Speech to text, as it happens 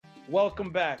Welcome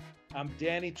back. I'm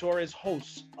Danny Torres,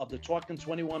 host of the Talking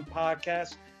 21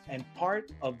 podcast and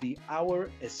part of the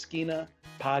Our Esquina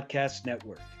podcast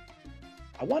network.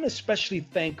 I want to especially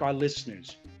thank our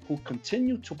listeners who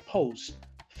continue to post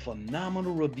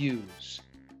phenomenal reviews,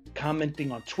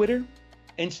 commenting on Twitter,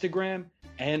 Instagram,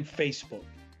 and Facebook,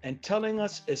 and telling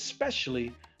us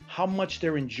especially how much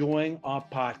they're enjoying our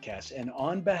podcast. And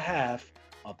on behalf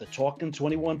of the Talking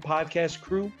 21 podcast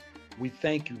crew, we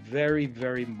thank you very,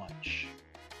 very much.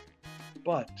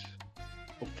 But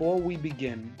before we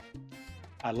begin,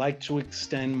 I'd like to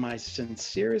extend my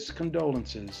sincerest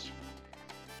condolences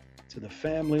to the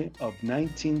family of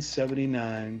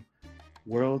 1979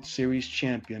 World Series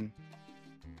champion,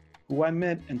 who I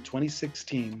met in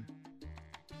 2016,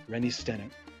 Rennie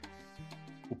Stennett,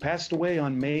 who passed away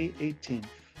on May 18th.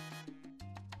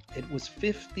 It was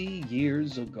 50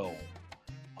 years ago.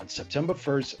 On September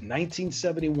 1st,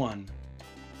 1971,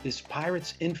 this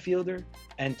Pirates infielder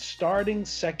and starting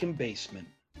second baseman,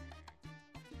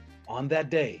 on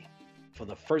that day, for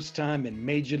the first time in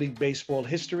Major League Baseball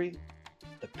history,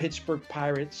 the Pittsburgh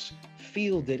Pirates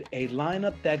fielded a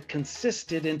lineup that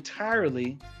consisted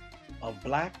entirely of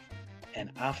Black and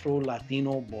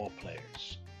Afro-Latino ball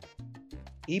players.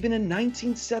 Even in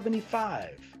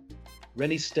 1975,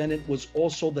 Rennie Stennett was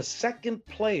also the second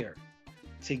player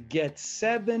to get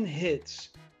 7 hits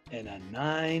in a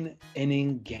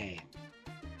 9-inning game.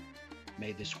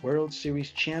 May this World Series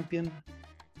champion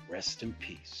rest in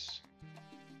peace.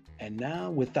 And now,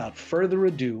 without further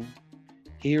ado,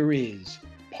 here is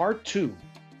part 2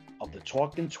 of the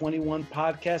Talking 21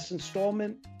 podcast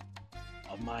installment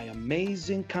of my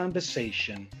amazing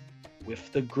conversation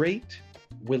with the great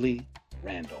Willie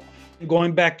Randolph.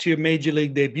 Going back to your Major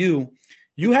League debut,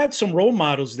 you had some role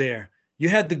models there. You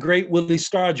had the great Willie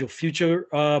Stargell, future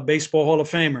Baseball Hall of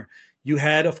Famer. You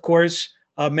had, of course,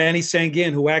 Manny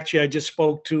Sanguin, who actually I just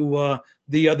spoke to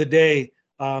the other day,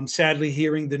 sadly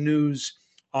hearing the news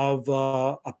of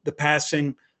the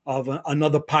passing of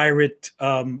another Pirate,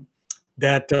 Grant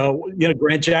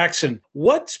Jackson.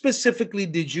 What specifically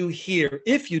did you hear,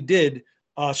 if you did,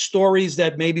 stories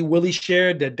that maybe Willie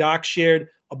shared, that Doc shared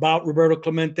about Roberto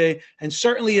Clemente? And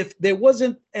certainly if there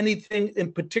wasn't anything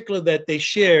in particular that they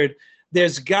shared,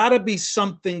 there's got to be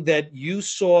something that you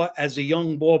saw as a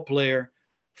young ball player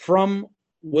from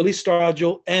Willie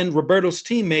Stargell and Roberto's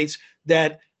teammates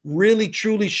that really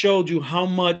truly showed you how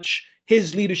much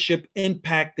his leadership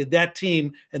impacted that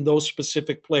team and those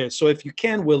specific players. So if you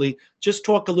can, Willie, just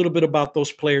talk a little bit about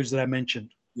those players that I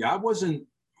mentioned. Yeah, I wasn't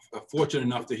fortunate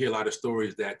enough to hear a lot of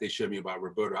stories that they shared me about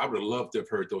Roberto. I would have loved to have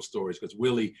heard those stories because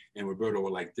Willie and Roberto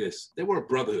were like this. They were a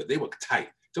brotherhood. They were tight.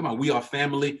 Talking about We Are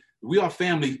Family. We Are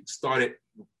Family started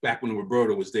back when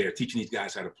Roberto was there teaching these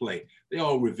guys how to play. They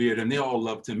all revered him. They all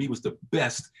loved him. He was the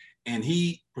best, and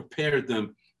he prepared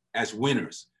them as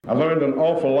winners. I learned an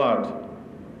awful lot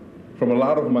from a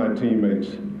lot of my teammates,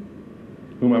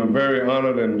 whom I'm very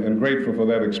honored and grateful for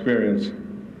that experience,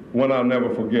 one I'll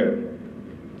never forget.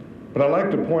 But I'd like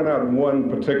to point out one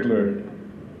particular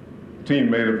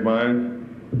teammate of mine.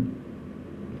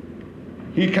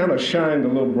 He kind of shined a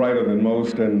little brighter than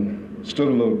most and stood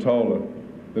a little taller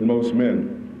than most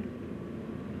men.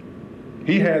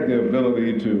 He had the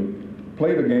ability to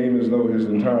play the game as though his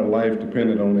entire life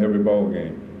depended on every ball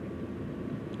game.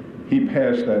 He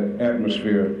passed that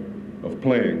atmosphere of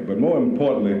playing, but more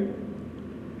importantly,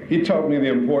 he taught me the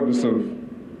importance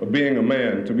of being a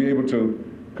man, to be able to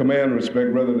command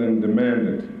respect rather than demand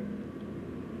it.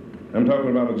 I'm talking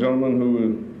about a gentleman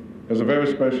who has a very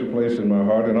special place in my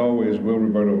heart and always will,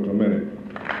 Roberto Clemente.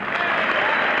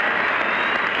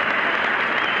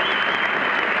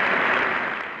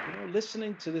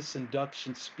 Listening to this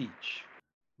induction speech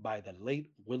by the late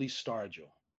Willie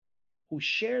Stargell, who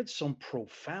shared some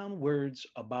profound words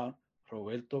about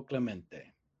Roberto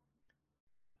Clemente,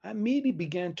 I immediately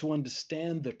began to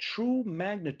understand the true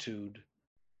magnitude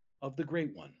of the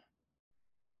great one.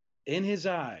 In his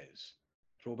eyes,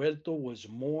 Roberto was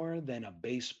more than a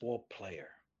baseball player.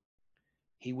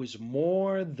 He was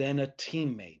more than a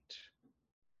teammate.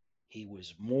 He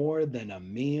was more than a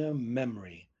mere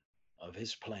memory of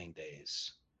his playing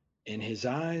days. In his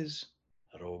eyes,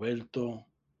 Roberto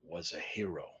was a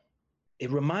hero.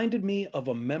 It reminded me of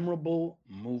a memorable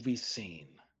movie scene.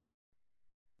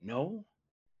 No,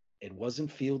 it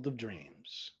wasn't Field of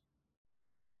Dreams.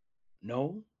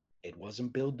 No, it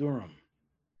wasn't Bill Durham,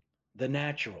 The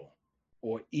Natural,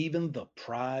 or even The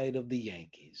Pride of the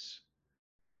Yankees.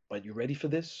 But you ready for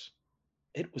this?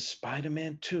 It was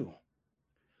Spider-Man 2.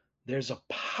 There's a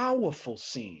powerful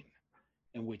scene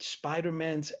in which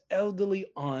Spider-Man's elderly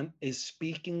aunt is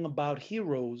speaking about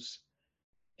heroes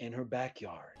in her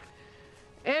backyard.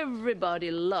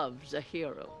 Everybody loves a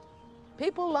hero.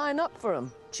 People line up for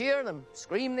them, cheer them,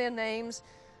 scream their names,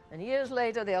 and years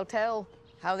later they'll tell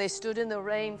how they stood in the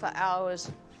rain for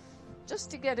hours just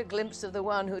to get a glimpse of the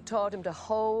one who taught him to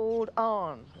hold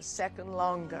on a second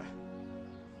longer.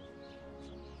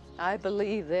 I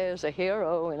believe there's a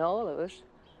hero in all of us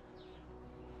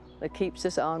that keeps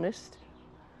us honest,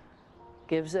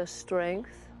 gives us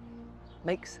strength,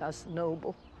 makes us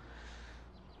noble,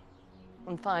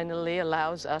 and finally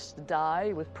allows us to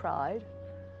die with pride.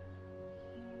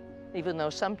 Even though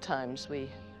sometimes we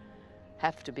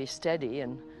have to be steady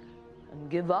and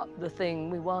give up the thing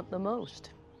we want the most.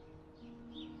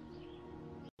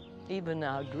 Even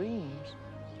our dreams.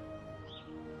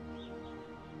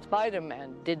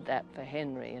 Spider-Man did that for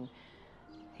Henry, and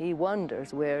he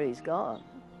wonders where he's gone.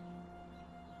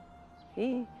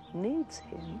 He needs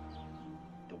him.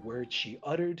 The words she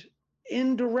uttered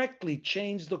indirectly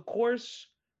changed the course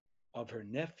of her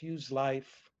nephew's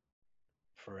life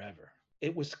forever.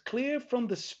 It was clear from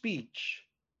the speech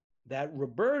that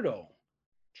Roberto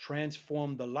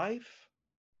transformed the life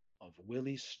of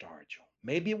Willie Stargell.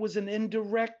 Maybe it was an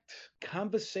indirect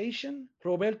conversation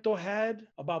Roberto had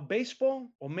about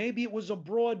baseball, or maybe it was a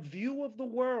broad view of the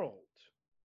world.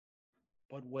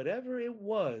 But whatever it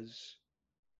was,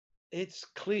 it's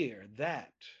clear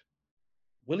that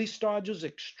Willie Stargell's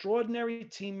extraordinary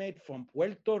teammate from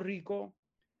Puerto Rico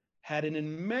had an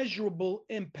immeasurable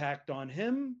impact on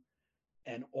him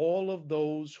and all of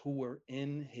those who were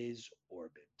in his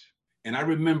orbit. And I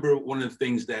remember one of the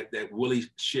things that Willie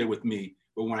shared with me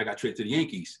when I got traded to the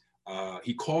Yankees.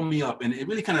 He called me up, and it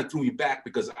really kind of threw me back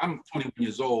because I'm 21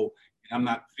 years old and I'm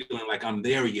not feeling like I'm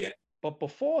there yet. But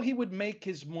before he would make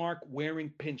his mark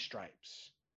wearing pinstripes,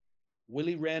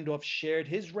 Willie Randolph shared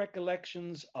his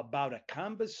recollections about a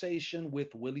conversation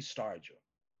with Willie Stargell,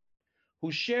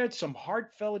 who shared some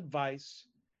heartfelt advice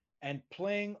and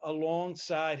playing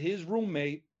alongside his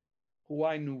roommate, who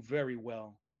I knew very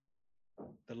well,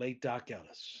 the late Doc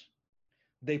Ellis.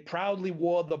 They proudly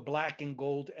wore the black and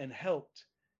gold and helped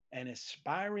an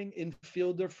aspiring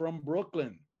infielder from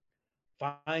Brooklyn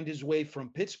find his way from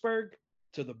Pittsburgh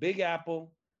to the Big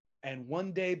Apple and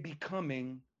one day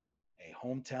becoming a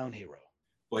hometown hero.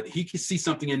 But he could see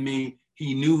something in me.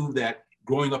 He knew that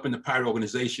growing up in the Pirate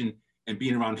organization and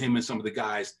being around him and some of the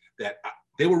guys, that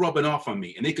they were rubbing off on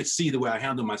me, and they could see the way I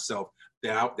handled myself,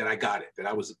 that I got it, that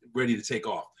I was ready to take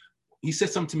off. He said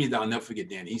something to me that I'll never forget,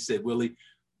 Danny. He said, Willie,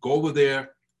 go over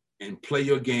there and play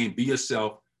your game, be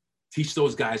yourself, teach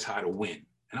those guys how to win.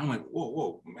 And I went,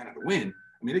 whoa, man, how to win?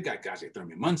 I mean, they got guys like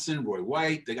Thurman Munson, Roy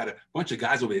White, they got a bunch of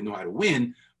guys over there that know how to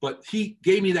win, but he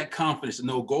gave me that confidence to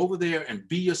know, go over there and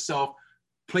be yourself,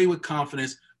 play with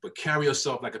confidence, but carry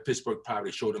yourself like a Pittsburgh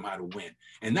Pirate, show them how to win.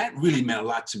 And that really meant a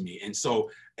lot to me. And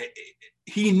so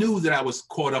he knew that I was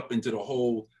caught up into the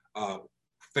whole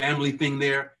family thing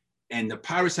there. And the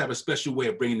Pirates have a special way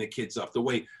of bringing the kids up, the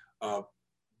way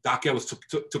Doc Ellis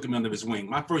took him under his wing.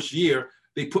 My first year,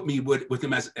 they put me with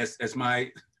him as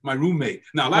my roommate.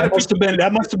 Now, that must have been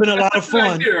a lot of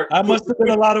fun. That must have been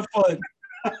a lot of fun.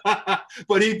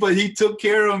 but he took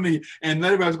care of me, and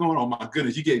everybody was going, oh my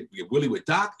goodness, you get Willie with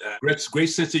Doc, great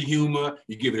sense of humor.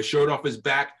 You give it a shirt off his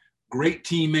back, great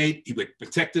teammate. He would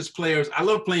protect his players. I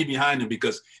love playing behind him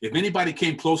because if anybody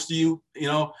came close to you, you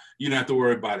don't have to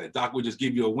worry about it. Doc would just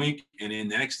give you a wink, and then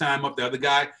the next time up the other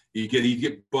guy, he'd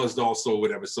get buzzed also,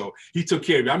 whatever. So he took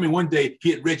care of me. I mean, one day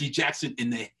he hit Reggie Jackson in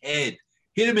the head.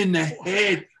 Hit him in the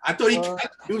head. I thought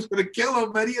he was going to kill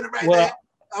him, but he hit him right there.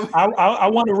 I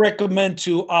want to recommend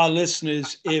to our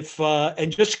listeners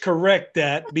and just correct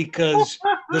that, because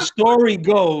the story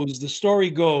goes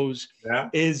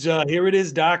is here it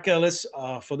is, Doc Ellis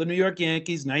for the New York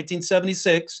Yankees,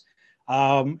 1976.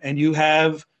 And you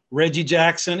have Reggie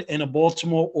Jackson in a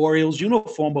Baltimore Orioles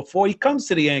uniform before he comes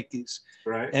to the Yankees.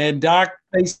 Right. And Doc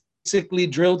basically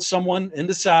drilled someone in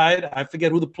the side. I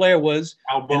forget who the player was.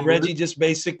 And Reggie just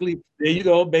basically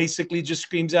just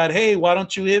screams out, hey, why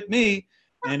don't you hit me?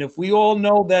 And if we all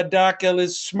know that Doc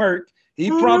Ellis smirked, he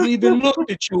probably even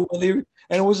looked at you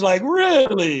and was like,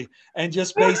 really? And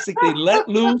just basically let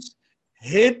loose,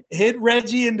 hit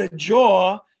Reggie in the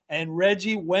jaw, and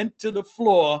Reggie went to the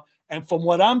floor. And from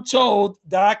what I'm told,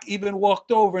 Doc even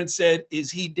walked over and said, is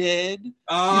he dead?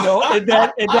 And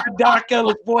that Doc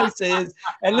Ellis voice is,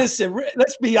 and listen,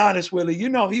 let's be honest, Willie,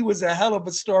 he was a hell of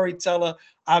a storyteller.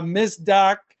 I miss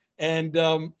Doc. And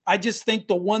I just think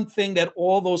the one thing that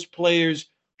all those players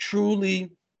truly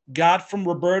got from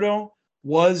Roberto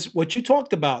was what you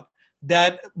talked about,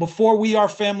 that before We Are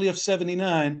Family of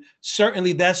 79,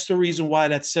 certainly that's the reason why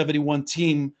that 71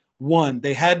 team won.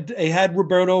 They had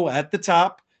Roberto at the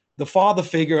top, the father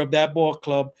figure of that ball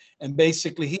club. And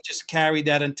basically, he just carried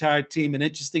that entire team. And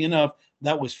interesting enough,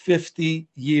 that was 50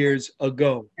 years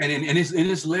ago. And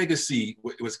his legacy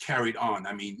was carried on.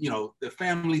 I mean, the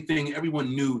family thing,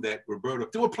 everyone knew that Roberto,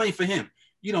 they were playing for him.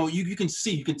 You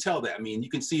can tell that. I mean, you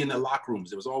can see in their locker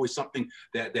rooms, there was always something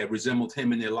that resembled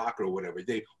him in their locker or whatever.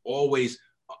 They always,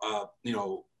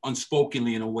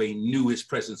 unspokenly in a way, knew his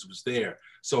presence was there.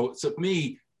 So to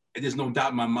me, there's no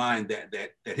doubt in my mind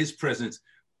that his presence,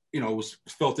 was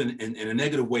felt in a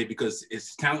negative way because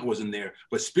his talent wasn't there.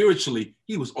 But spiritually,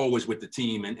 he was always with the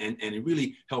team, and it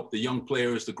really helped the young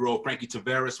players to grow. Frankie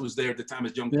Tavares was there at the time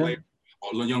as young player,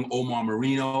 young Omar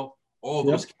Marino. All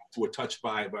those cats were touched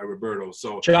by Roberto.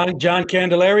 So John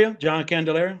Candelaria,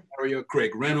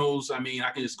 Craig Reynolds. I mean,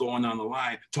 I can just go on down the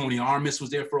line. Tony Armas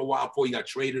was there for a while before he got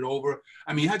traded over.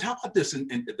 I mean, how about this in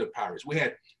the Pirates? We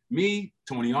had me,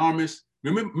 Tony Armas.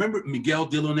 Remember Miguel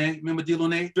Delaunay? Remember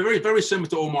Delaunay? Very, very similar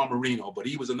to Omar Marino, but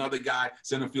he was another guy,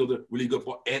 center fielder, really good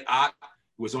for Ed Ott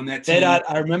was on that team. Ed Ott,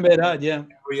 I remember Ed Ott, yeah.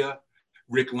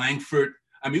 Rick Langford.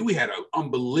 I mean, we had an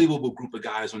unbelievable group of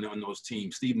guys on those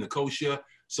teams. Steve Nicosia.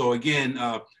 So again,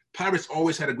 Pirates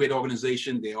always had a great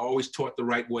organization. They always taught the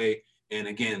right way. And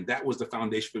again, that was the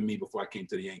foundation for me before I came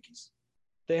to the Yankees.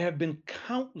 There have been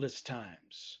countless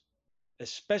times,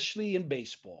 especially in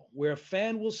baseball, where a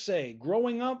fan will say,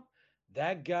 growing up,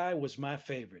 that guy was my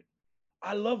favorite.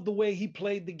 I loved the way he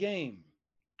played the game.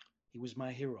 He was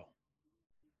my hero.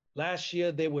 Last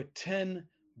year, there were 10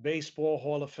 Baseball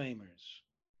Hall of Famers.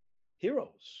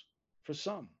 Heroes for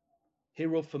some,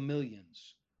 hero for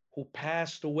millions, who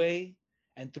passed away,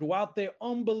 and throughout their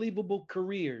unbelievable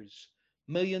careers,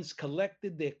 millions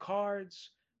collected their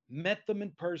cards, met them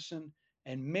in person,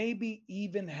 and maybe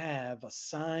even have a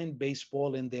signed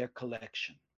baseball in their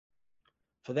collection.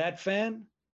 For that fan,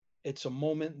 it's a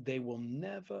moment they will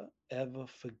never, ever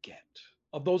forget.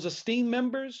 Of those esteemed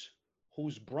members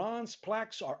whose bronze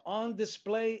plaques are on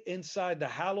display inside the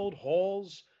hallowed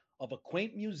halls of a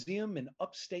quaint museum in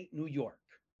upstate New York,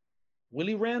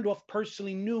 Willie Randolph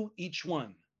personally knew each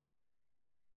one,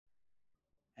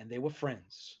 and they were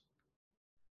friends.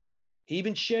 He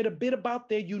even shared a bit about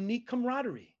their unique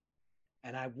camaraderie,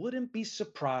 and I wouldn't be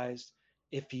surprised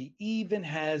if he even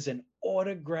has an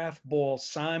autographed ball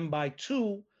signed by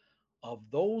two of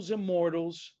those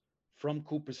immortals from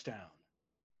Cooperstown,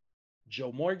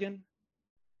 Joe Morgan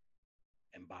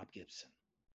and Bob Gibson.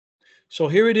 So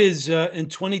here it is in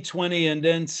 2020, and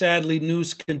then sadly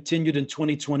news continued in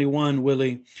 2021,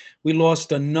 Willie. We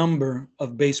lost a number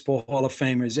of Baseball Hall of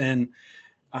Famers, and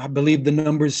I believe the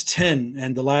number is 10,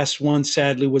 and the last one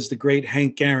sadly was the great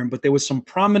Hank Aaron. But there were some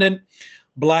prominent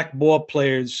black ball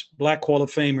players, black Hall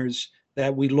of Famers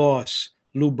that we lost.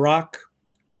 Lou Brock,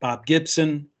 Bob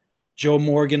Gibson, Joe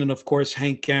Morgan, and of course,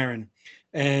 Hank Aaron.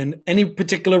 And any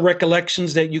particular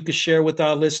recollections that you could share with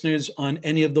our listeners on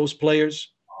any of those players?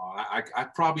 I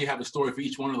probably have a story for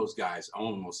each one of those guys,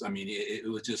 almost. I mean, it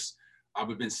was just,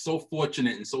 I've been so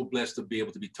fortunate and so blessed to be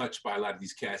able to be touched by a lot of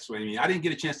these cats. So, I mean, I didn't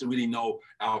get a chance to really know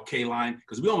Al Kaline,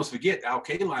 because we almost forget Al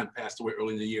Kaline passed away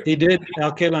early in the year. He did,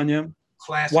 Al Kaline, yeah.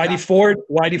 Classic.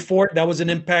 Whitey Ford, that was an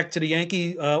impact to the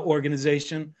Yankee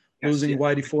organization, losing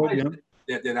Whitey Ford,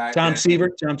 yeah. Tom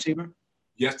Seaver.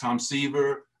 Yes, Tom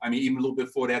Seaver. I mean, even a little bit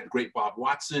before that, the great Bob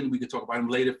Watson. We could talk about him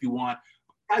later if you want.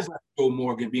 Guys like Joe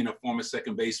Morgan, being a former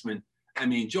second baseman. I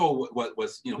mean, Joe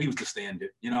was he was the standard.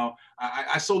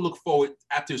 I so look forward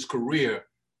after his career.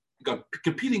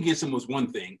 Competing against him was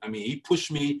one thing. I mean, he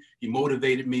pushed me, he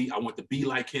motivated me. I want to be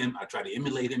like him. I try to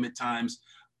emulate him at times.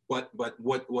 But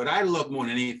what I love more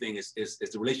than anything is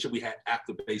the relationship we had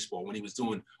after baseball, when he was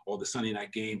doing all the Sunday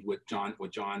night games with John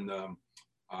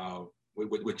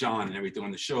and everything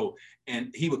on the show.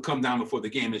 And he would come down before the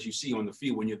game, as you see on the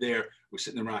field when you're there. We're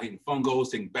sitting around hitting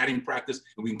fungos, taking batting practice,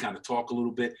 and we can kind of talk a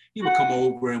little bit. He would come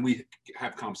over and we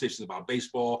have conversations about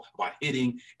baseball, about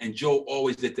hitting, and Joe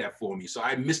always did that for me. So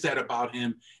I miss that about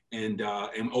him. And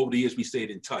over the years, we stayed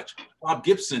in touch. Bob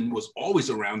Gibson was always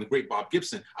around, the great Bob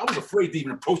Gibson. I was afraid to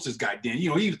even approach this guy then. He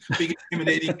was a big,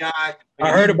 intimidating guy.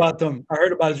 I heard about them. I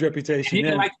heard about his reputation. He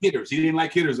didn't like hitters. He didn't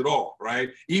like hitters at all, right?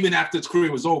 Even after his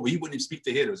career was over, he wouldn't even speak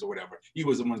to hitters or whatever. He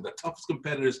was one of the toughest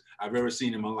competitors I've ever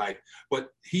seen in my life. But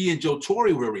he and Joe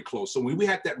Torre were very close. So when we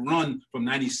had that run from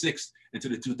 96 into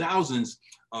the 2000s,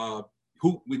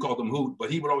 Hoot, we called him Hoot,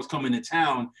 but he would always come into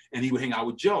town and he would hang out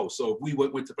with Joe. So if we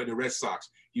went to play the Red Sox,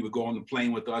 he would go on the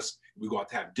plane with us. We'd go out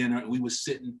to have dinner, and we would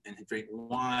sit and drink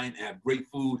wine and have great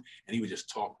food, and he would just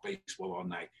talk baseball all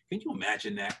night. Can you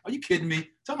imagine that? Are you kidding me?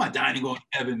 Talking about dining on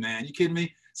heaven, man. You kidding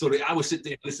me? So I would sit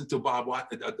there and listen to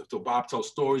Bob tell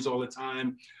stories all the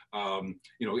time.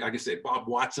 You know, like I said, Bob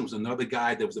Watson was another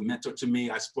guy that was a mentor to me.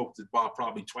 I spoke to Bob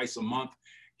probably twice a month.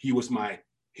 He was my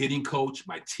hitting coach,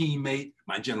 my teammate,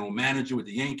 my general manager with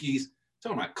the Yankees.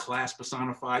 Talking about class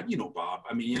personified, you know, Bob.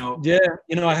 I mean, you know. Yeah,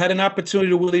 you know, I had an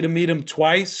opportunity, Willie, to meet him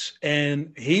twice,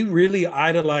 and he really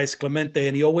idolized Clemente,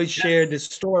 and he always shared this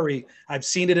story. I've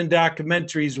seen it in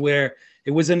documentaries where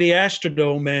it was in the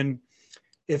Astrodome, and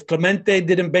if Clemente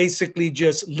didn't basically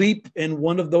just leap in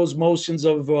one of those motions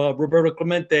of Roberto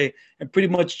Clemente and pretty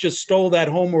much just stole that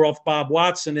homer off Bob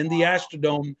Watson in the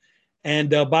Astrodome, and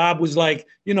Bob was like,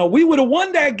 you know, we would have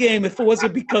won that game if it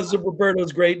wasn't because of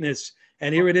Roberto's greatness.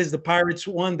 And here it is, the Pirates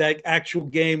won that actual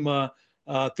game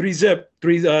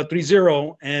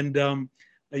 3-0. And,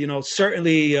 you know,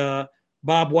 certainly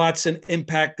Bob Watson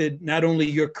impacted not only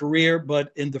your career,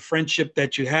 but in the friendship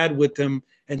that you had with him,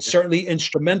 and certainly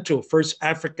instrumental, first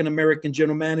African-American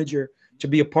general manager to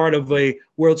be a part of a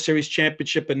World Series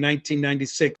championship in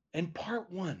 1996. In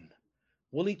part one,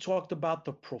 Willie talked about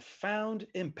the profound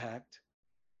impact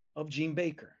of Gene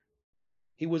Baker.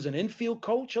 He was an infield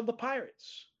coach of the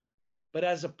Pirates. But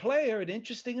as a player, and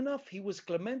interesting enough, he was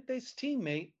Clemente's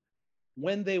teammate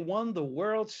when they won the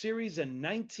World Series in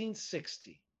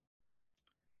 1960.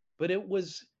 But it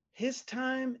was his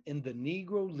time in the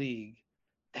Negro League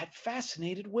that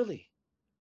fascinated Willie,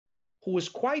 who was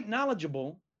quite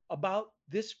knowledgeable about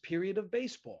this period of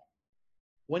baseball.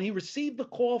 When he received the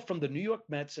call from the New York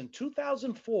Mets in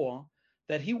 2004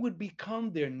 that he would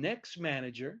become their next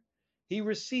manager, he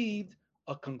received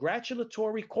a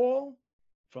congratulatory call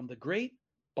from the great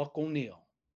Buck O'Neil.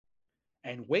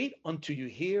 And wait until you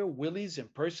hear Willie's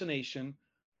impersonation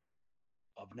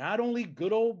of not only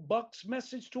good old Buck's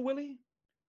message to Willie,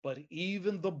 but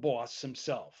even the boss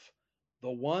himself,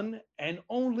 the one and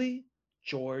only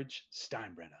George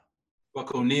Steinbrenner.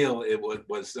 Buck O'Neil, it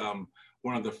was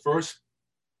one of the first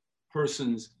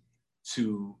persons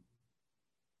to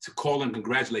call and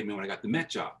congratulate me when I got the Met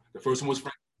job. The first one was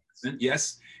Frank Jackson,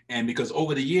 yes. And because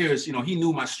over the years, you know, he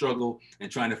knew my struggle in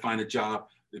trying to find a job,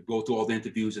 to go through all the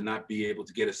interviews and not be able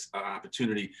to get an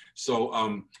opportunity. So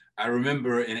I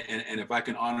remember, and if I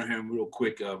can honor him real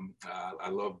quick, I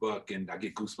love Buck and I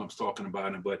get goosebumps talking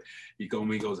about him, but he goes,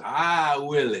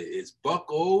 Willie, it's Buck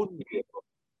O'Neil.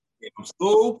 I'm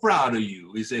so proud of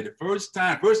you. He said, the first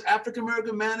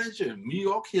African-American manager in New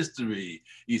York history.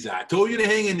 He said, I told you to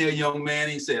hang in there, young man.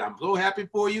 He said, I'm so happy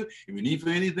for you. If you need for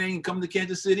anything, come to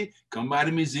Kansas City, come by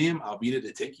the museum. I'll be there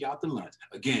to take you out to lunch.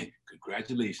 Again,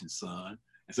 congratulations, son.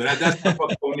 And so that's the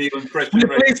Buck O'Neil impression.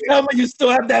 Please tell me you still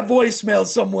have that voicemail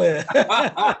somewhere.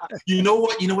 You know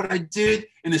what I did?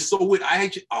 And it's so weird.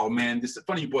 Oh man, this is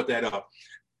funny you brought that up.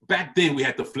 Back then we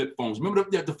had the flip phones. Remember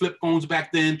the flip phones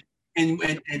back then? And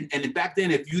back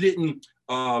then, if you didn't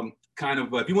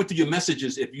if you went to your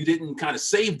messages, if you didn't kind of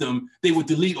save them, they would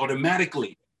delete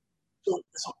automatically. So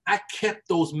I kept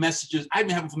those messages. I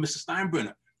even have them from Mr.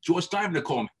 Steinbrenner. George Steinbrenner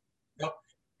called me. Yep.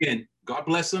 Again, God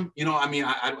bless him. You know, I mean,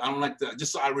 I don't like to,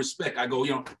 just out of respect, I go,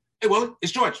 you know, hey, Willie,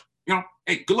 it's George. You know,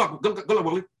 hey, good luck,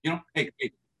 Willie. You know, hey,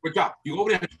 good job. You go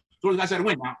over there. Those guys had to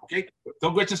win now, okay?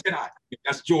 Don't Gretchen say hi.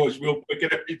 That's George, real quick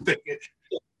and everything.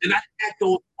 And I had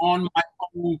those on my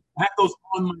phone.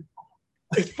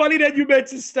 It's funny that you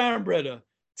mentioned Steinbrenner.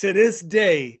 To this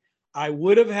day, I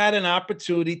would have had an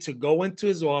opportunity to go into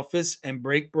his office and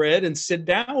break bread and sit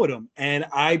down with him. And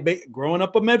growing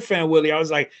up a Met fan, Willie, I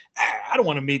was like, I don't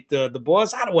want to meet the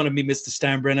boss. I don't want to meet Mr.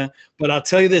 Steinbrenner. But I'll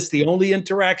tell you this, the only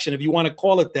interaction, if you want to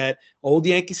call it that, old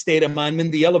Yankee Stadium, I'm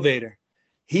in the elevator.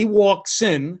 He walks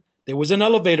in. There was an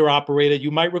elevator operator.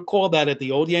 You might recall that at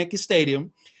the old Yankee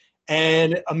Stadium.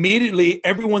 And immediately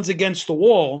everyone's against the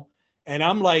wall. And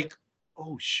I'm like,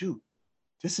 oh, shoot,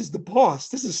 this is the boss.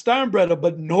 This is Steinbrenner.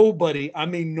 But nobody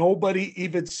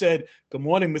even said, good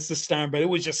morning, Mr. Steinbrenner. It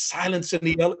was just silence in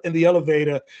the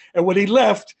elevator. And when he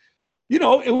left, you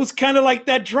know, it was kind of like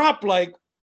that drop, like,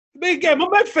 big game, I'm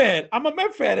a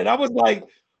Met fan. And I was like,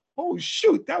 oh,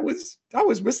 shoot, that was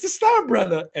Mr.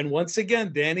 Steinbrenner. And once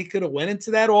again, Danny could have went into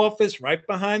that office right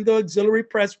behind the auxiliary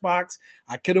press box.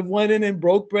 I could have went in and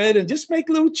broke bread and just make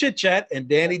a little chit chat. And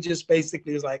Danny just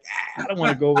basically was like, I don't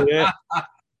want to go over there.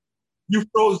 You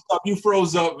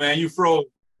froze up, man. You froze.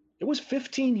 It was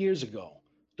 15 years ago.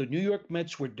 The New York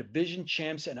Mets were division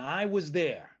champs, and I was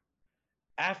there.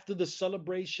 After the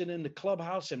celebration in the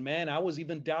clubhouse, and man, I was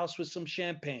even doused with some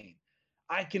champagne.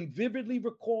 I can vividly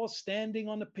recall standing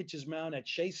on the pitcher's mound at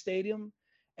Shea Stadium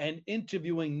and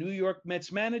interviewing New York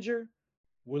Mets manager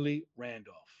Willie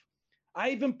Randolph.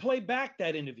 I even played back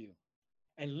that interview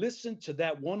and listened to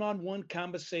that one-on-one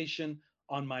conversation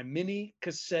on my mini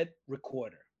cassette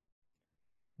recorder.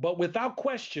 But without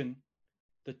question,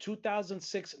 the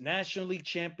 2006 National League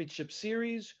Championship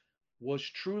Series was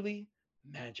truly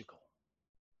magical.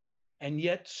 And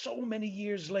yet, so many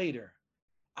years later,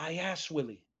 I asked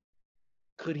Willie,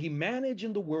 could he manage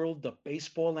in the world of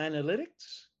baseball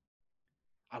analytics?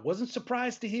 I wasn't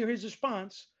surprised to hear his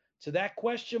response to that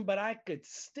question, but I could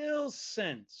still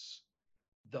sense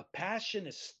the passion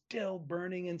is still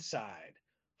burning inside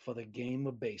for the game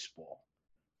of baseball.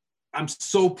 I'm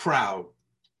so proud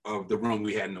of the run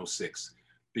we had in 06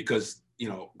 because, you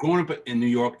know, growing up in New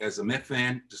York as a Met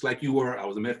fan, just like you were, I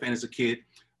was a Met fan as a kid.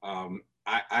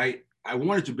 I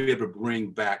wanted to be able to bring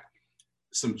back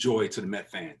some joy to the Met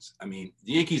fans. I mean,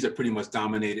 the Yankees are pretty much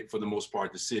dominated for the most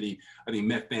part the city. I think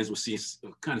Met fans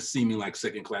were kind of seeming like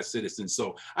second-class citizens.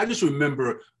 So I just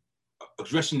remember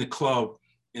addressing the club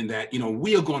in that, you know,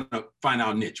 we are going to find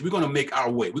our niche. We're going to make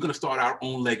our way. We're going to start our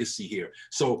own legacy here.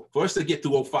 So for us to get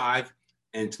through 05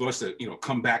 and for us to, you know,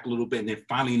 come back a little bit and then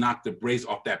finally knock the Braves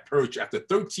off that perch after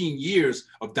 13 years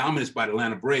of dominance by the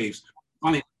Atlanta Braves,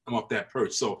 finally come off that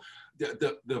perch. So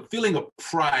the feeling of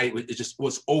pride, it just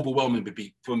was overwhelming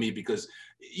for me because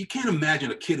you can't imagine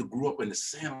a kid who grew up in the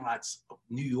sandlots of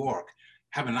New York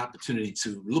having an opportunity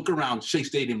to look around Shea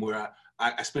Stadium where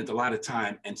I spent a lot of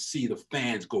time and see the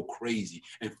fans go crazy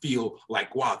and feel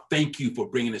like, wow, thank you for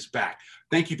bringing us back.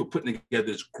 Thank you for putting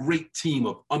together this great team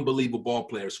of unbelievable ball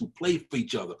players who play for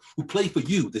each other, who play for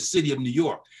you, the city of New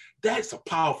York. That's a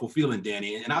powerful feeling,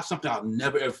 Danny, and that's something I'll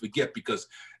never, ever forget because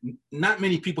not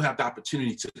many people have the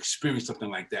opportunity to experience something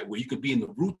like that, where you can be in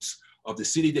the roots of the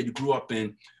city that you grew up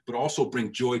in, but also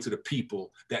bring joy to the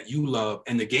people that you love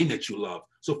and the game that you love.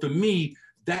 So for me,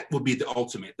 that would be the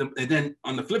ultimate. And then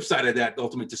on the flip side of that, the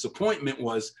ultimate disappointment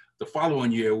was the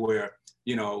following year where,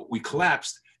 you know, we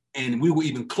collapsed and we were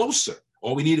even closer.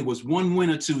 All we needed was one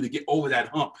win or two to get over that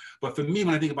hump. But for me,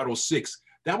 when I think about 06,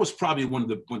 that was probably one of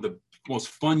the most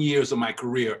fun years of my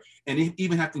career. And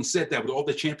even having said that, with all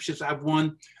the championships I've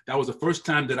won, that was the first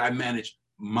time that I managed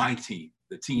my team,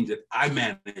 the team that I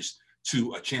managed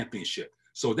to a championship.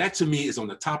 So that to me is on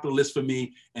the top of the list for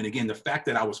me. And again, the fact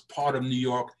that I was part of New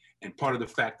York and part of the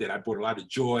fact that I brought a lot of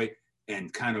joy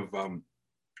and kind of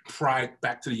pride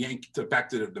back to the Yankees, back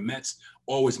to the Mets,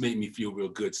 always made me feel real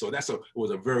good. So it was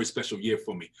a very special year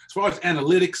for me. As far as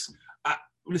analytics,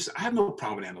 listen, I have no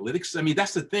problem with analytics. I mean,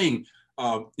 that's the thing.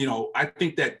 You know, I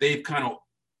think that they've kind of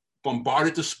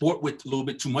bombarded the sport with a little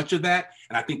bit too much of that.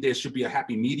 And I think there should be a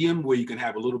happy medium where you can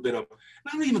have a little bit of,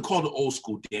 I don't even call it old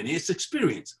school, Danny. It's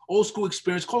experience, old school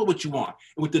experience, call it what you want.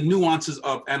 And with the nuances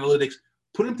of analytics,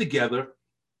 put them together.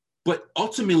 But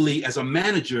ultimately, as a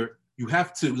manager, you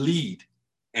have to lead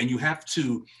and you have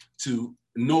to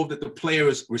know that the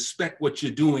players respect what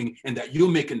you're doing and that you're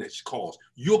making the calls.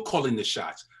 You're calling the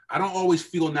shots. I don't always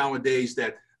feel nowadays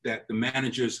that the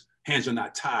managers' hands are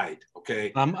not tied,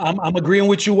 okay? I'm agreeing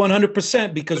with you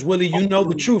 100% because, Willie, you know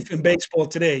the truth in baseball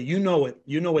today. You know it.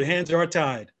 You know it. Hands are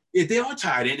tied. Yeah, they are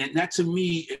tied. And that to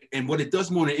me, and what it does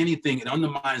more than anything, it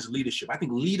undermines leadership. I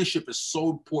think leadership is so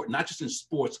important, not just in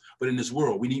sports, but in this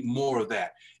world. We need more of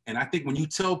that. And I think when you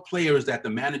tell players that the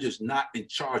manager's not in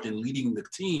charge and leading the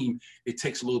team, it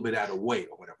takes a little bit out of weight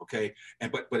or whatever, okay?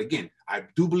 And but again, I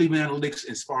do believe in analytics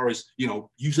as far as, you know,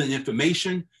 using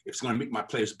information. If it's going to make my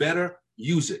players better,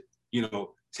 use it. You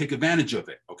know, take advantage of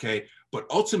it, okay? But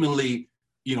ultimately,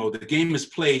 you know, the game is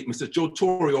played. Mr. Joe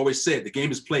Torre always said the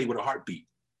game is played with a heartbeat.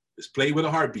 It's played with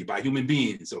a heartbeat by human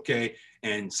beings, okay?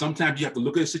 And sometimes you have to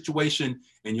look at a situation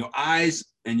and your eyes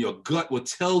and your gut will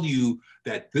tell you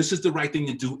that this is the right thing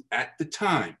to do at the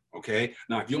time, okay?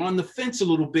 Now, if you're on the fence a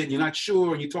little bit and you're not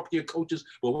sure and you talk to your coaches,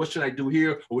 well, what should I do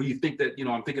here? Or you think that, you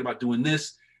know, I'm thinking about doing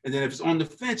this. And then if it's on the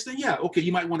fence, then yeah, okay,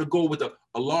 you might want to go with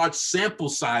a large sample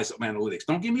size of analytics.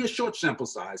 Don't give me a short sample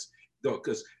size, though,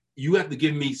 because you have to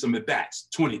give me some at-bats,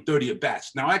 20, 30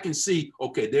 at-bats. Now I can see,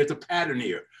 okay, there's a pattern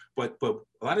here. But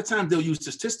a lot of times they'll use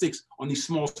statistics on these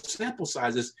small sample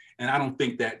sizes, and I don't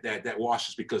think that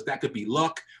washes because that could be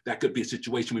luck. That could be a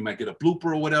situation we might get a blooper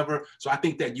or whatever. So I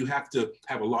think that you have to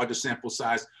have a larger sample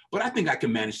size. But I think I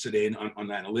can manage today on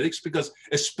analytics because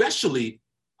especially,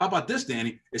 how about this,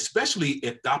 Danny? Especially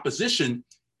if the opposition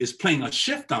is playing a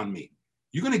shift on me.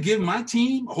 You're going to give my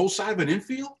team a whole side of an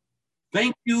infield?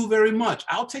 Thank you very much.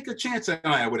 I'll take a chance at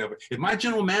whatever. If my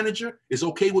general manager is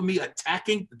okay with me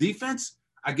attacking the defense,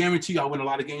 I guarantee you I'll win a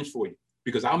lot of games for you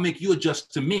because I'll make you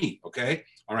adjust to me, okay?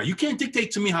 All right, you can't dictate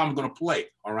to me how I'm going to play,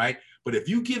 all right? But if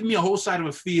you give me a whole side of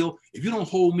a field, if you don't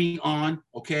hold me on,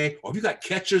 okay, or if you got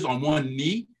catchers on one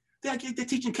knee, they're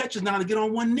teaching catchers now to get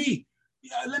on one knee.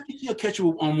 Yeah, let me see a catcher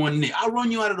on one knee. I'll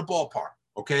run you out of the ballpark,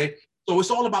 okay? So it's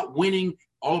all about winning,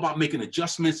 all about making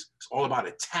adjustments. It's all about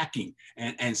attacking.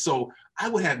 And so I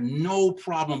would have no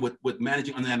problem with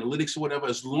managing on the analytics or whatever,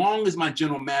 as long as my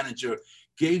general manager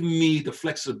gave me the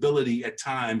flexibility at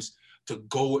times to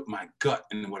go with my gut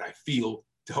and what I feel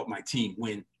to help my team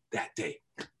win that day.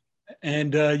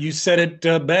 And you said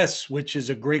it best, which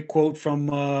is a great quote from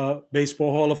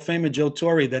Baseball Hall of Famer Joe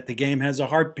Torre, that the game has a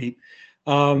heartbeat.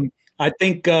 I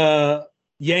think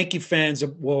Yankee fans,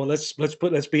 well,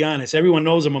 let's be honest. Everyone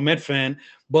knows I'm a Met fan,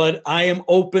 but I am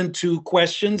open to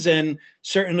questions, and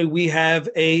certainly we have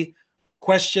a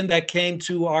question that came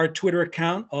to our Twitter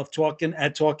account of Talking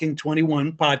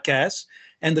 21 podcast,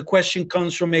 and the question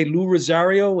comes from a Lou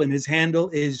Rosario, and his handle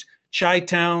is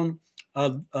Chi-Town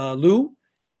Lou,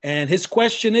 and his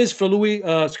question is for Louis.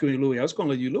 Excuse me, Louis. I was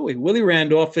calling you Louis. Willie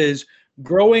Randolph is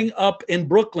growing up in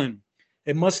Brooklyn.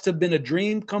 It must have been a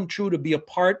dream come true to be a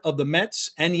part of the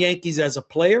Mets and Yankees as a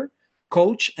player,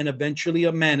 coach, and eventually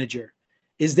a manager.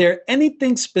 Is there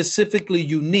anything specifically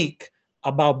unique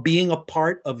about being a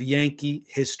part of Yankee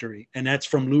history? And that's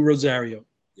from Lou Rosario.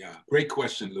 Yeah, great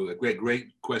question, Lou. Great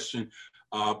question.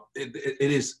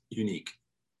 It is unique.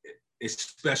 It's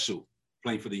special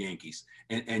playing for the Yankees.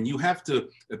 And you have to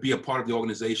be a part of the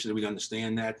organization to really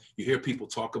understand that. You hear people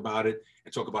talk about it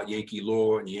and talk about Yankee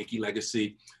lore and Yankee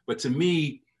legacy. But to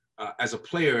me, as a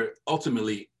player,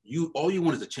 ultimately, all you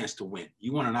want is a chance to win.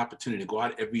 You want an opportunity to go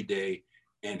out every day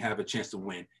and have a chance to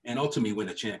win and ultimately win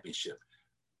a championship.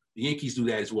 The Yankees do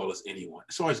that as well as anyone.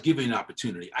 As far as giving an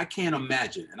opportunity, I can't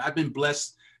imagine, and I've been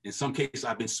blessed, in some cases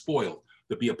I've been spoiled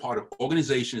to be a part of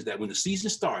organizations that when the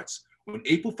season starts, when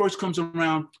April 1st comes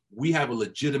around, we have a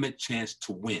legitimate chance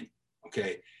to win,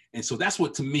 okay? And so that's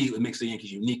what, to me, it makes the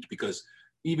Yankees unique, because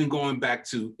even going back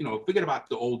to, forget about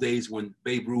the old days when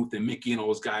Babe Ruth and Mickey and all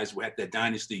those guys were at that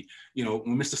dynasty. When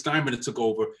Mr. Steinbrenner took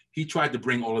over, he tried to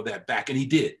bring all of that back, and he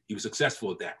did. He was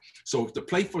successful at that. So to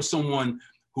play for someone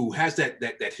who has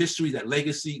that history, that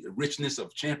legacy, the richness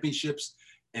of championships,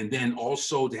 and then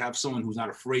also to have someone who's not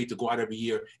afraid to go out every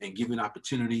year and give you an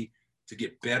opportunity to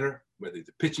get better, whether it's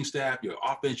the pitching staff, your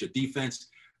offense, your defense,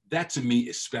 that to me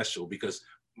is special, because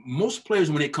most players,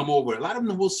 when they come over, a lot of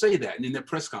them will say that, and in their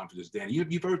press conferences, Danny,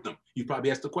 you've heard them. You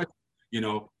probably asked the question,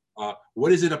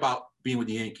 what is it about being with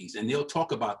the Yankees? And they'll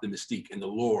talk about the mystique and the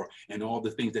lore and all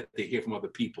the things that they hear from other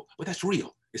people. But that's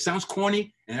real. It sounds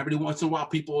corny, and every once in a while,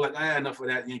 people are like, enough of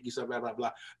that Yankee stuff, blah, blah,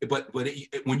 blah. But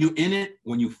when you're in it,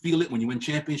 when you feel it, when you win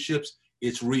championships,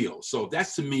 it's real. So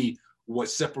that's, to me, what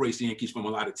separates the Yankees from a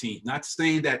lot of teams. Not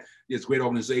saying that there's great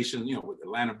organization, with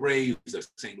Atlanta Braves, the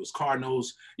St. Louis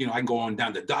Cardinals. I can go on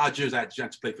down to Dodgers. I had a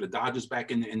chance to play for the Dodgers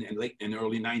back in the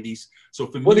early 90s. So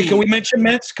for Willie, me, can we mention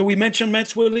Mets? Can we mention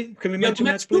Mets, Willie? Can we mention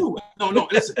Mets Mets, too? No.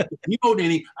 Listen,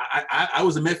 Danny, I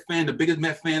was a Mets fan, the biggest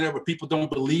Mets fan ever. People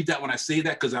don't believe that when I say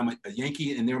that, because I'm a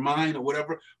Yankee in their mind or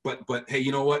whatever. But hey,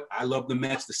 you know what? I love the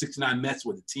Mets. The '69 Mets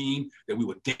were the team that we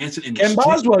were dancing in. Ken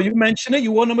Boswell, you mentioned it.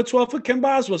 You wore number 12 for Ken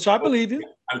Boswell, so I believe you.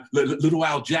 Little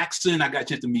Al Jackson, I got a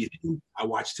chance to meet him. I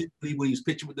watched him when he was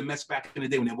pitching with the Mets back in the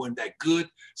day when they weren't that good.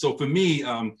 So for me,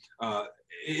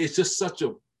 it's just such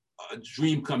a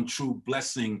dream come true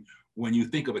blessing when you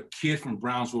think of a kid from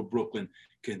Brownsville, Brooklyn,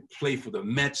 can play for the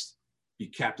Mets, be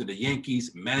captain of the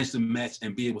Yankees, manage the Mets,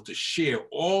 and be able to share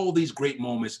all these great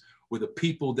moments with the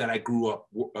people that I grew up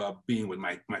being with,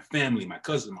 my family, my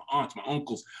cousins, my aunts, my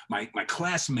uncles, my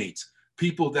classmates,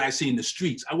 people that I see in the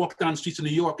streets. I walk down the streets of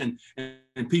New York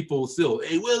and people still,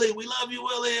 hey, Willie, we love you,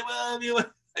 Willie, we love you.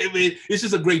 I mean, it's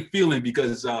just a great feeling,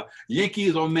 because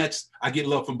Yankees or Mets, I get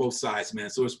love from both sides, man.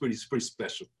 So it's pretty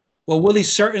special. Well, Willie,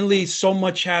 certainly so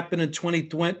much happened in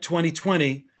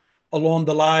 2020 along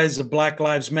the lines of Black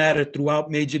Lives Matter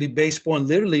throughout Major League Baseball, and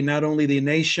literally not only the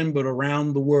nation, but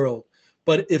around the world.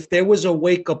 But if there was a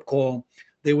wake-up call,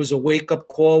 there was a wake-up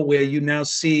call where you now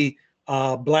see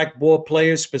Black ball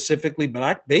players, specifically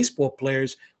Black baseball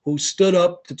players, who stood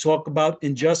up to talk about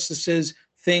injustices,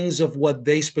 things of what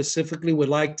they specifically would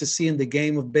like to see in the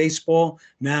game of baseball.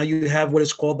 Now you have what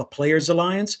is called the Players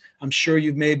Alliance. I'm sure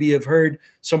you maybe have heard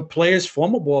some players,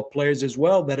 former ball players as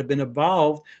well, that have been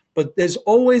involved. But there's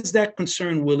always that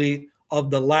concern, Willie,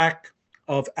 of the lack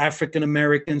of African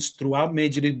Americans throughout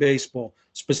Major League Baseball,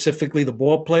 specifically the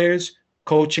ball players,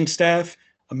 coaching staff,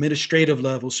 administrative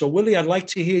level. So, Willie, I'd like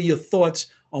to hear your thoughts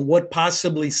on what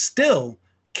possibly still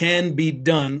can be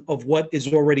done of what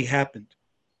is already happened.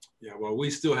 Yeah, well, we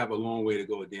still have a long way to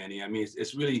go, Danny. I mean,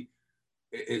 it's really,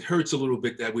 it hurts a little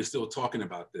bit that we're still talking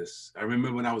about this. I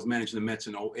remember when I was managing the Mets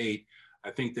in 2008,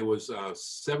 I think there was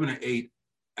 7 or 8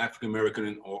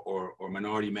 African-American or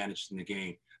minority managers in the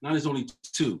game. Now there's only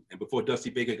 2. And before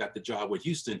Dusty Baker got the job with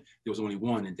Houston, there was only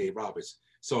 1 in Dave Roberts.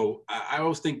 So I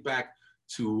always think back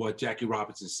to what Jackie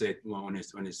Robinson said on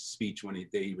his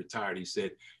day he retired. He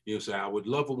said, so I would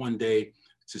love for one day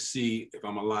to see, if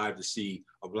I'm alive, to see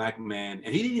a black man.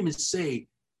 And he didn't even say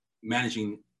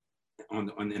managing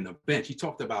in the bench. He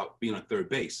talked about being on third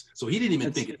base. So he didn't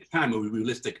even think at the time it was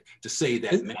realistic to say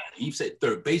that, man. He said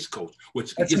third base coach,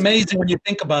 which that's amazing when you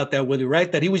think about that, Willie,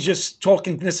 right? That he was just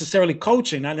talking necessarily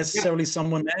coaching, not necessarily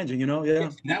someone managing, Yeah.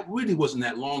 And that really wasn't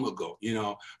that long ago,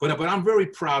 But I'm very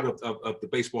proud of the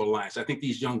Baseball Alliance. I think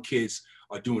these young kids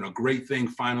are doing a great thing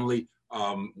finally.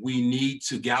 We need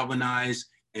to galvanize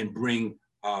and bring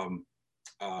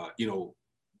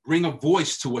bring a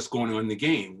voice to what's going on in the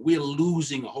game. We're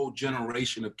losing a whole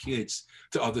generation of kids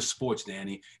to other sports,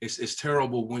 Danny. It's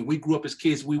terrible. When we grew up as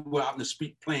kids, we were out in the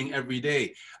street playing every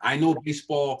day. I know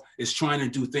baseball is trying to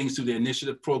do things through their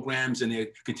initiative programs, and they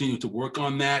continue to work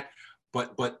on that.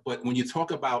 But when you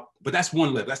talk about, but that's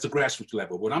one level, that's the grassroots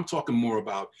level. What I'm talking more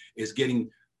about is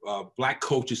getting Black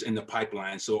coaches in the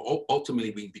pipeline. So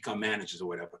ultimately we become managers or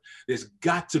whatever. There's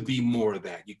got to be more of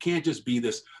that. You can't just be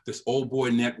this old boy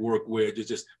network where you're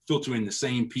just filtering the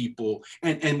same people.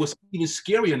 And what's even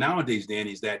scarier nowadays,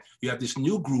 Danny, is that you have this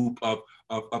new group of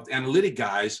analytic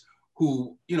guys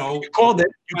who, You called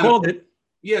it.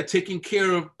 Yeah, taking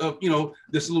care of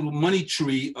this little money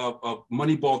tree of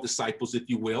Moneyball disciples, if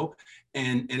you will.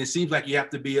 And it seems like you have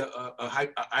to be a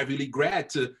Ivy League grad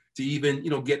to even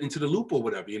get into the loop or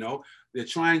whatever. They're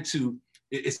trying to.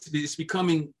 It's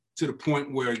becoming to the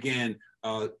point where, again,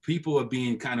 people are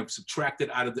being kind of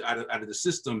subtracted out of the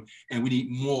system, and we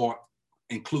need more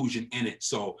inclusion in it.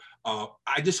 So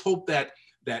I just hope that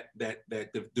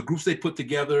the groups they put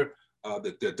together,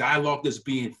 the dialogue that's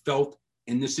being felt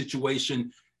in this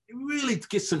situation, really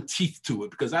get some teeth to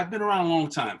it, because I've been around a long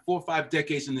time, 4 or 5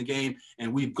 decades in the game,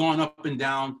 and we've gone up and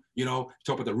down,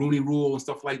 talk about the Rooney Rule and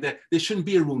stuff like that. There shouldn't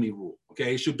be a Rooney Rule,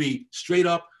 okay? It should be straight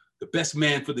up the best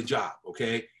man for the job,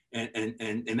 okay?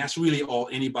 And that's really all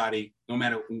anybody, no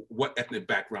matter what ethnic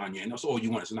background you're in, that's all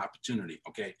you want is an opportunity,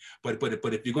 okay? But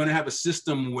if you're gonna have a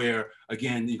system where,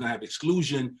 again, you're gonna have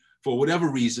exclusion for whatever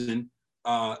reason,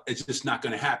 it's just not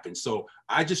going to happen. So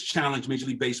I just challenge Major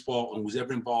League Baseball and who's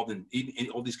ever involved in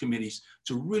all these committees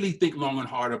to really think long and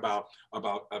hard about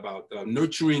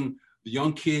nurturing the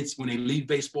young kids when they leave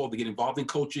baseball, they get involved in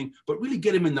coaching, but really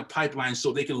get them in the pipeline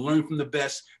so they can learn from the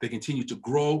best, they continue to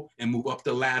grow and move up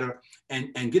the ladder,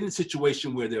 and get in a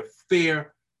situation where they're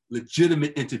fair,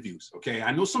 legitimate interviews, okay?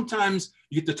 I know sometimes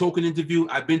you get the token interview.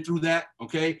 I've been through that,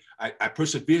 okay? I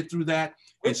persevered through that.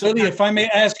 And Willie, if I may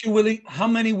ask you, Willie, how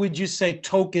many would you say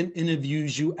token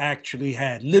interviews you actually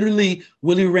had? Literally,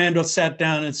 Willie Randolph sat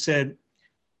down and said,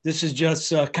 this is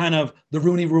just kind of the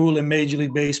Rooney Rule in Major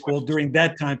League Baseball during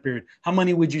that time period. How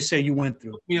many would you say you went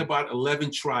through? Me about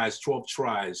 11 tries, 12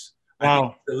 tries.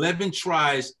 Wow. 11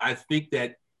 tries, I think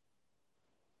that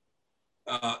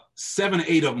 7 or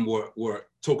 8 of them were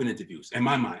token interviews in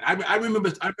my mind. I remember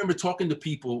talking to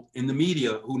people in the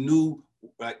media who knew,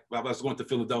 like, I was going to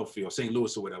Philadelphia or St.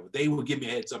 Louis or whatever. They would give me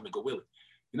a heads up and go, Willie,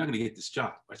 you're not going to get this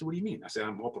job. I said, what do you mean? I said,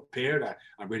 I'm all prepared.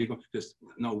 I'm ready to go. Just,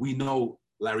 no, we know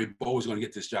Larry Bowa is going to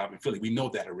get this job in Philly. We know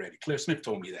that already. Claire Smith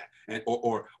told me that.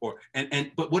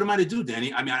 But what am I to do,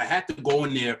 Danny? I mean, I had to go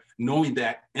in there knowing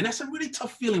that, and that's a really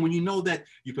tough feeling when you know that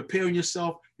you're preparing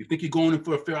yourself, you think you're going in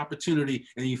for a fair opportunity,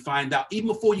 and you find out even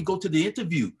before you go to the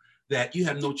interview that you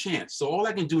have no chance. So all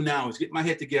I can do now is get my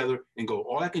head together and go,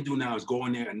 all I can do now is go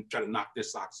in there and try to knock their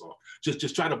socks off.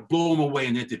 Just try to blow them away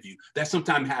in the interview. That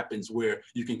sometimes happens where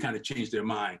you can kind of change their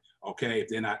mind, okay, if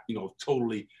they're not,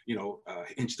 totally,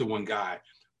 inch to one guy.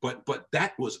 But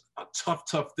that was a tough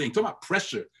thing. Talk about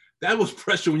pressure. That was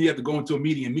pressure when you have to go into a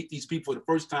meeting and meet these people for the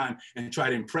first time and try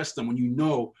to impress them when you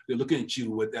know they're looking at you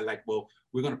with that, like, well,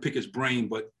 we're going to pick his brain,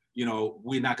 but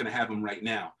we're not going to have him right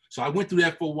now. So I went through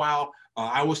that for a while.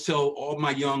 I always tell all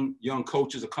my young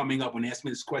coaches are coming up when they ask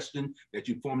me this question that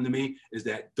you formed to me, is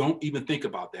that don't even think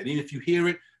about that. Even if you hear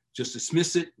it, just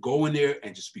dismiss it, go in there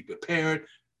and just be prepared,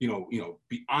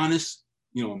 be honest,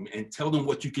 and tell them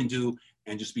what you can do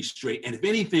and just be straight. And if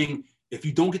anything, if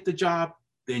you don't get the job,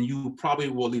 then you probably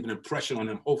will leave an impression on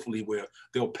them, hopefully, where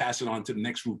they'll pass it on to the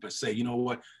next group and say, you know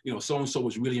what, so-and-so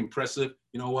was really impressive.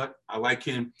 You know what, I like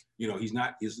him. He's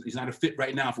not a fit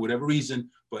right now for whatever reason,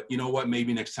 but you know what,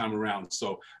 maybe next time around.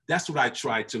 So that's what I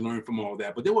tried to learn from all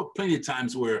that. But there were plenty of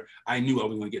times where I knew I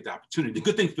was going to get the opportunity. The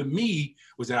good thing for me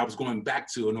was that I was going back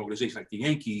to an organization like the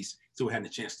Yankees, so I had a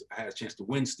chance to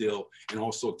win still, and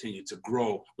also continue to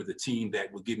grow with a team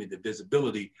that would give me the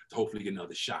visibility to hopefully get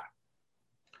another shot.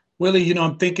 Willie,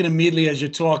 I'm thinking immediately as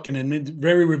you're talking, and it's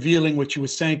very revealing what you were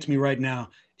saying to me right now.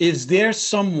 Is there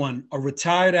someone, a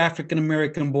retired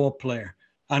African-American ball player,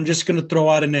 I'm just going to throw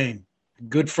out a name,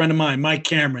 good friend of mine, Mike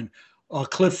Cameron,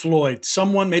 Cliff Floyd,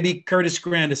 someone, maybe Curtis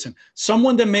Granderson,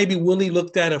 someone that maybe Willie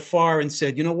looked at afar and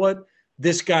said, you know what,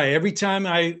 this guy, every time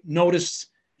I noticed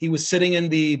he was sitting in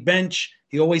the bench,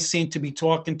 he always seemed to be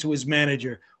talking to his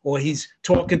manager, or he's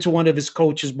talking to one of his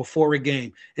coaches before a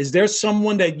game. Is there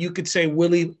someone that you could say,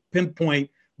 Willie, pinpoint,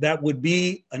 that would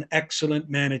be an excellent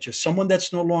manager, someone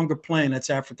that's no longer playing, that's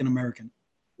African-American?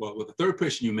 Well, the third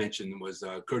person you mentioned was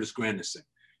Curtis Granderson.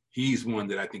 He's one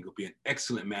that I think will be an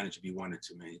excellent manager if he wanted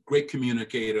to, man. Great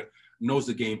communicator, knows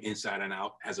the game inside and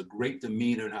out, has a great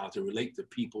demeanor and how to relate to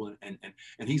people. And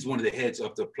he's one of the heads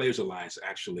of the Players Alliance,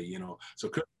 actually, you know. So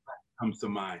Curtis comes to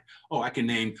mind. Oh, I can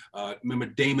name, remember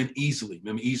Damon Easley?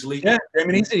 Remember Easley? Yeah,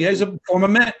 Damon Easley. He's a former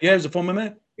Met. Yeah, he's a former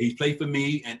Met. He played for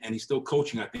me, and he's still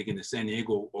coaching, I think, in the San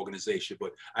Diego organization.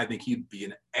 But I think he'd be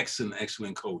an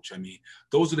excellent coach. I mean,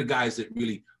 those are the guys that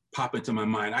really pop into my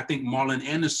mind. I think Marlon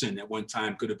Anderson at one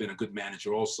time could have been a good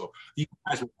manager also. These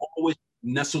guys would always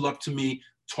nestle up to me,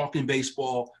 talking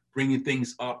baseball, bringing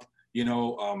things up,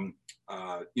 being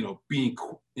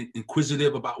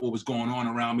inquisitive about what was going on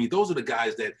around me. Those are the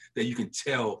guys that you can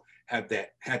tell have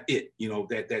that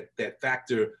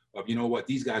factor of, you know what,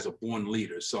 these guys are born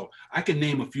leaders. So I can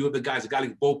name a few of the guys. A guy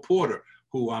like Bo Porter,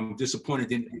 who I'm disappointed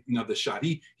didn't take another shot.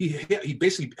 He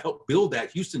basically helped build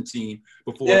that Houston team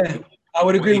before. Yeah, I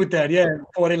would agree with that. Yeah,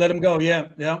 before they let him go. Yeah.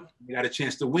 He got a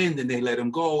chance to win, then they let him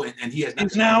go, and he has.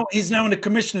 He's now in the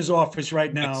commissioner's office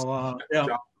right now.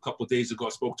 A couple of days ago, I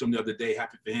spoke to him the other day.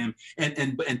 Happy for him.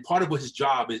 And part of what his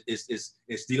job is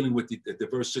dealing with the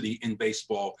diversity in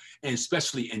baseball, and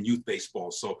especially in youth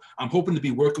baseball. So I'm hoping to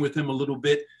be working with him a little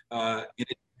bit.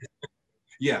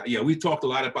 Yeah, we talked a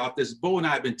lot about this. Bo and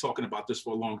I have been talking about this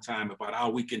for a long time, about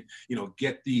how we can,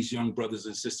 get these young brothers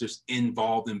and sisters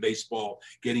involved in baseball,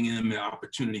 getting them an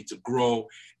opportunity to grow.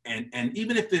 And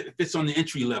even if it's on the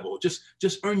entry level, just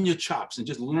earn your chops and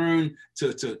just learn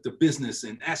to business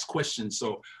and ask questions.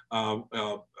 So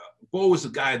Bo is a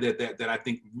guy that I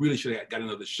think really should have got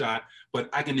another shot, but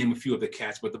I can name a few of the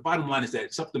cats. But the bottom line is that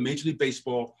it's up to Major League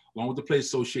Baseball, along with the Players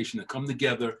Association, to come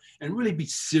together and really be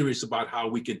serious about how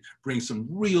we can bring some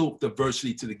real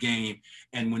diversity to the game.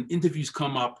 And when interviews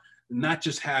come up, not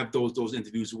just have those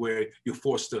interviews where you're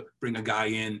forced to bring a guy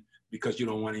in because you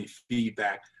don't want any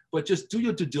feedback, but just do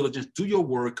your due diligence, do your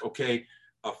work, okay?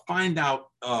 Find out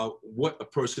what a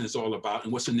person is all about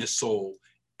and what's in their soul,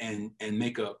 and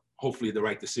make hopefully the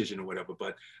right decision or whatever.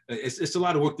 But it's a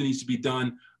lot of work that needs to be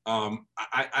done.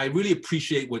 I really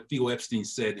appreciate what Theo Epstein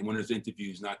said in one of his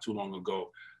interviews not too long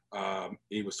ago.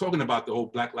 He was talking about the whole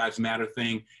Black Lives Matter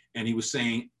thing, and he was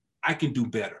saying, I can do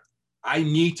better. I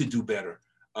need to do better.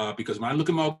 Because when I look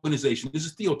at my organization, this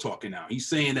is Theo talking now. He's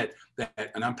saying that,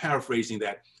 and I'm paraphrasing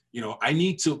that, I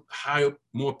need to hire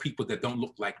more people that don't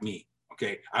look like me.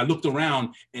 Okay. I looked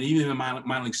around, and even in my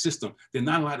modeling system, there are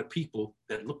not a lot of people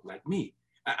that look like me.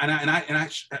 And I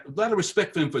a lot of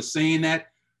respect for him for saying that,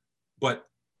 but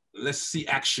let's see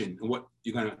action and what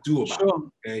you're gonna do about it.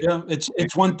 Okay? Yeah,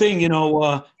 it's one thing,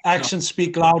 actions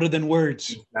speak louder than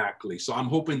words. Exactly. So I'm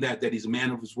hoping that he's a man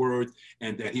of his word,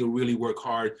 and that he'll really work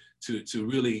hard to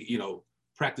really,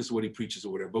 practice what he preaches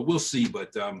or whatever. But we'll see.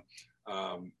 But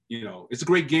it's a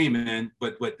great game, man.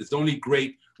 But it's only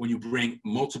great when you bring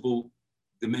multiple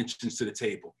dimensions to the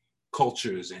table.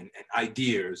 Cultures and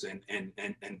ideas and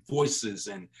voices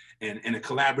and in a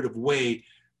collaborative way,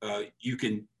 you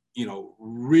can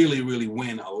really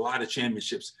win a lot of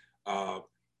championships.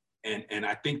 And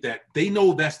I think that they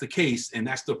know that's the case and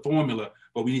that's the formula,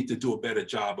 but we need to do a better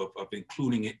job of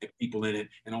including people in it,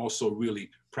 and also really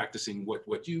practicing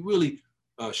what you really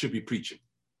should be preaching.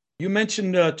 You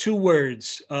mentioned two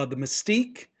words, the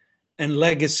mystique and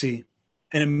legacy,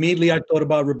 and immediately I thought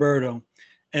about Roberto.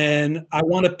 And I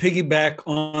want to piggyback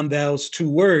on those two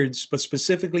words, but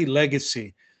specifically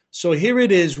legacy. So here it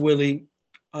is, Willie.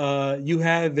 You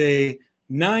have a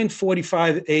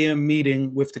 9:45 a.m.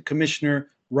 meeting with the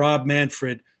commissioner, Rob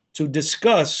Manfred, to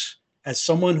discuss, as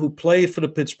someone who played for the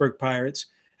Pittsburgh Pirates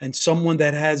and someone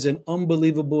that has an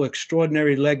unbelievable,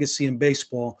 extraordinary legacy in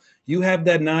baseball, you have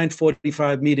that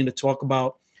 9:45 meeting to talk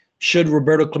about, should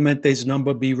Roberto Clemente's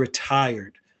number be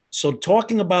retired? So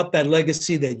talking about that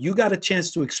legacy that you got a chance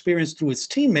to experience through his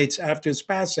teammates after his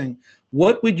passing,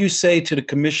 what would you say to the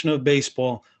commissioner of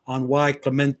baseball on why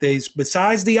Clemente's,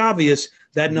 besides the obvious,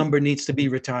 that number needs to be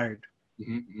retired?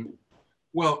 Mm-hmm.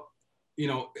 Well,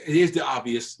 it is the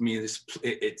obvious. I mean, it's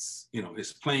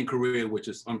his playing career, which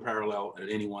is unparalleled at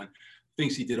anyone,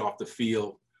 things he did off the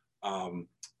field. But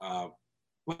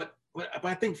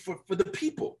I think for the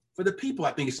people,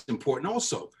 I think it's important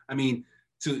also. I mean,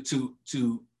 to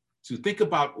think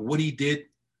about what he did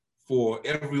for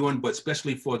everyone, but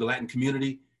especially for the Latin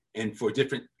community and for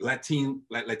different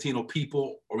Latino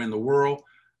people around the world.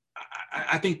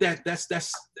 I think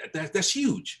that's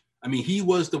huge. I mean, he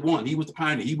was the one. He was the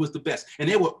pioneer. He was the best. And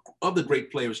there were other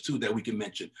great players, too, that we can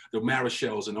mention. The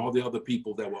Marichals and all the other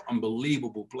people that were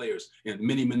unbelievable players. And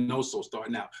Minnie Minoso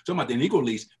starting out. Talking about the Negro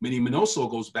Leagues, Minnie Minoso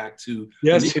goes back to...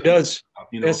 Yes, he does.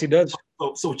 Yes, he does.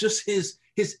 So just his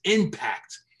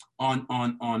impact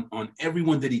on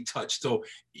everyone that he touched. So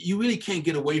you really can't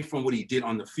get away from what he did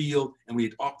on the field and what he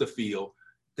did off the field.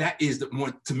 That is the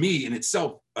more, to me, in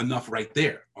itself, enough right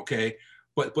there, okay?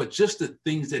 But just the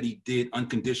things that he did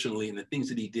unconditionally and the things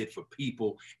that he did for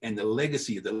people and the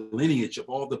legacy, the lineage of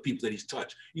all the people that he's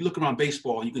touched. You look around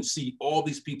baseball and you can see all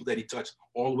these people that he touched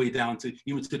all the way down to,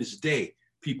 even to this day,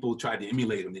 people try to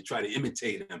emulate him. They try to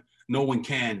imitate him. No one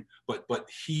can, but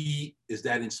he is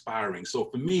that inspiring. So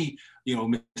for me,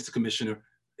 Mr. Commissioner,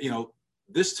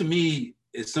 this to me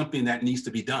is something that needs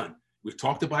to be done. We've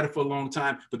talked about it for a long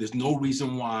time, but there's no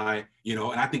reason why, and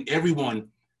I think everyone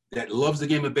that loves the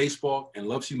game of baseball and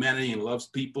loves humanity and loves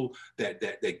people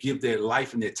that give their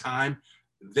life and their time,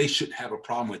 they shouldn't have a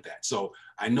problem with that. So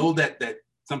I know that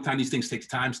sometimes these things take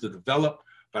time to develop,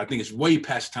 but I think it's way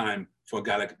past time for a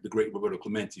guy like the great Roberto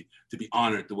Clemente to be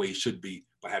honored the way he should be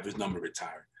by having his number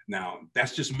retired. Now,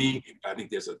 that's just me. I think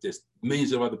there's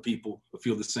millions of other people who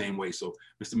feel the same way. So,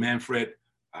 Mr. Manfred,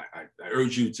 I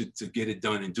urge you to get it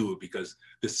done and do it, because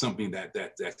this is something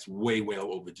that's way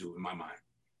well overdue in my mind.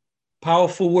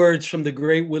 Powerful words from the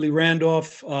great Willie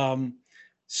Randolph.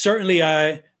 Certainly,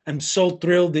 I am so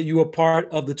thrilled that you are part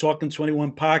of the Talking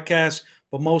 21 podcast,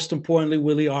 but most importantly,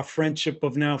 Willie, our friendship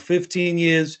of now 15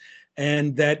 years,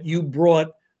 and that you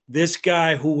brought this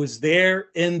guy who was there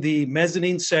in the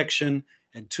mezzanine section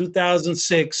in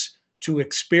 2006 to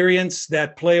experience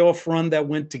that playoff run that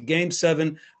went to Game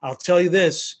 7. I'll tell you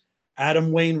this,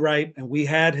 Adam Wainwright, and we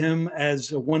had him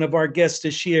as one of our guests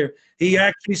this year. He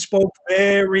actually spoke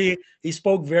very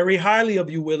highly of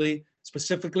you, Willie,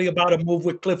 specifically about a move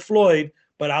with Cliff Floyd.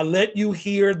 But I'll let you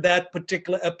hear that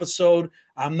particular episode.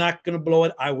 I'm not going to blow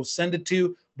it. I will send it to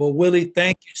you. But Willie,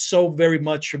 thank you so very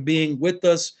much for being with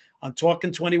us on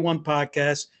Talking 21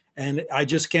 podcast. And I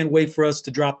just can't wait for us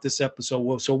to drop this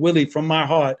episode. So Willie, from my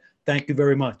heart, thank you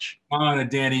very much. Honor,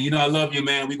 Danny. I love you,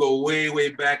 man. We go way, way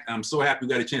back. I'm so happy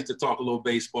we got a chance to talk a little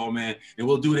baseball, man. And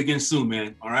we'll do it again soon,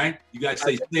 man. All right? You guys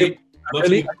stay safe. I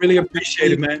really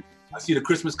appreciate it, man. I see the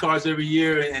Christmas cards every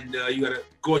year, and you got a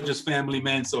gorgeous family,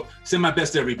 man. So send my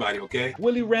best to everybody, okay?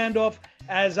 Willie Randolph,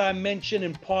 as I mentioned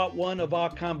in part 1 of our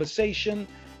conversation,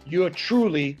 you're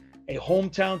truly a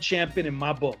hometown champion in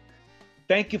my book.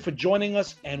 Thank you for joining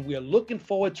us, and we're looking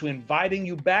forward to inviting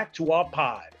you back to our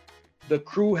pod. The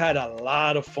crew had a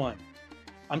lot of fun.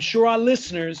 I'm sure our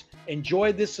listeners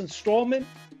enjoyed this installment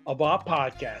of our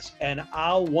podcast, and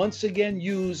I'll once again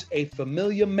use a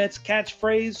familiar Mets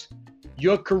catchphrase: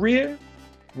 your career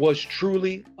was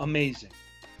truly amazing.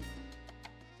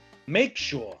 Make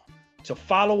sure to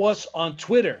follow us on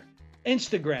Twitter,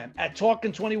 Instagram at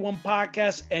Talking 21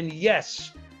 Podcast, and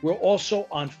yes, we're also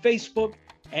on Facebook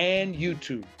and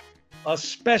YouTube. A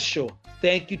special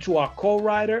thank you to our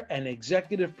co-writer and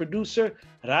executive producer,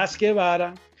 Ras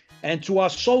Guevara, and to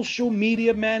our social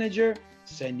media manager,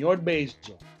 Senor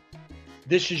Bezo.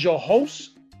 This is your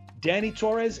host, Danny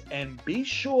Torres, and be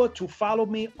sure to follow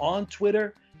me on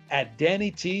Twitter at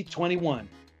DannyT21.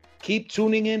 Keep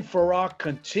tuning in for our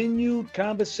continued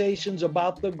conversations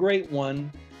about the great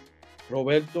one,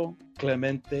 Roberto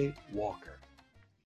Clemente Walker.